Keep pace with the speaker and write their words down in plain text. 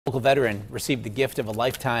Local veteran received the gift of a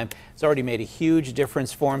lifetime. It's already made a huge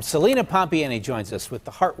difference for him. Celina Pompeani joins us with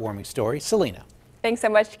the heartwarming story. Celina. Thanks so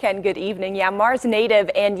much, Ken. Good evening. Yeah, Mars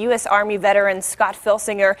native and U.S. Army veteran Scott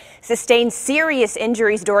Filsinger sustained serious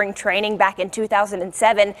injuries during training back in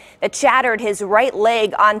 2007 that shattered his right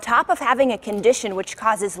leg on top of having a condition which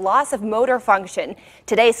causes loss of motor function.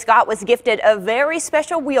 Today, Scott was gifted a very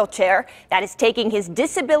special wheelchair that is taking his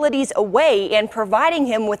disabilities away and providing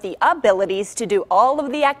him with the abilities to do all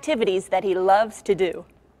of the activities that he loves to do.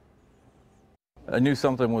 I knew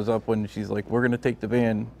something was up when she's like, "We're going to take the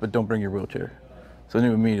van, but don't bring your wheelchair." So I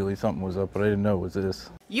knew immediately something was up, but I didn't know it was this.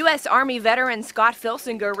 U.S. Army veteran Scott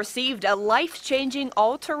Filsinger received a life-changing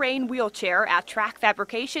all-terrain wheelchair at Track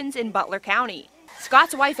Fabrications in Butler County.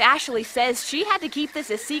 Scott's wife Ashley says she had to keep this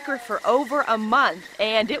a secret for over a month,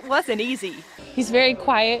 and it wasn't easy. He's very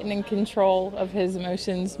quiet and in control of his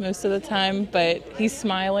emotions most of the time, but he's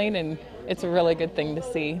smiling, and it's a really good thing to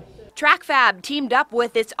see. TrackFab teamed up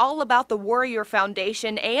with It's All About the Warrior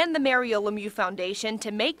Foundation and the Mario Lemieux Foundation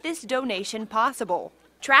to make this donation possible.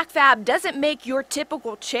 TrackFab doesn't make your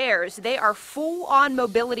typical chairs. They are full-on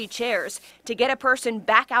mobility chairs to get a person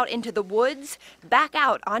back out into the woods, back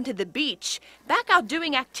out onto the beach, back out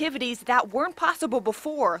doing activities that weren't possible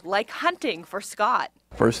before, like hunting for Scott.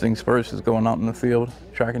 First things first is going out in the field,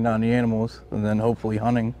 tracking down the animals, and then hopefully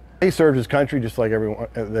hunting. He served his country just like everyone,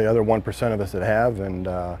 the other 1% of us that have, and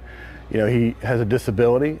you know, he has a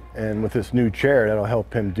disability, and with this new chair, that'll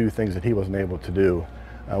help him do things that he wasn't able to do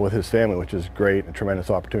with his family, which is great, a tremendous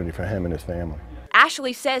opportunity for him and his family.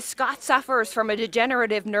 Ashley says Scott suffers from a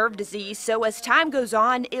degenerative nerve disease, so as time goes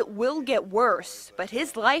on, it will get worse, but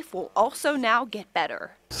his life will also now get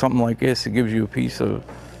better. Something like this, it gives you a piece of,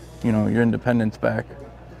 you know, your independence back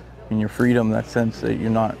and your freedom, that sense that you're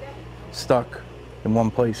not stuck in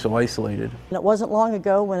one place, so isolated. And it wasn't long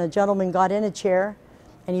ago when a gentleman got in a chair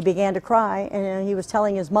and he began to cry, and he was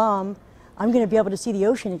telling his mom, "I'm going to be able to see the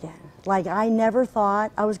ocean again. Like, I never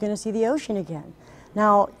thought I was going to see the ocean again."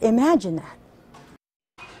 Now, imagine that.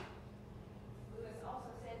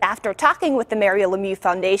 After talking with the Mario Lemieux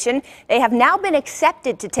Foundation, they have now been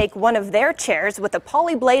accepted to take one of their chairs with a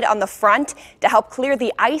poly blade on the front to help clear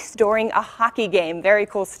the ice during a hockey game. Very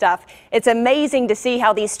cool stuff. It's amazing to see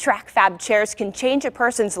how these TrackFab chairs can change a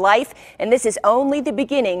person's life, and this is only the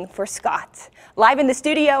beginning for Scott. Live in the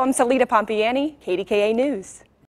studio, I'm Celina Pompeani, KDKA News.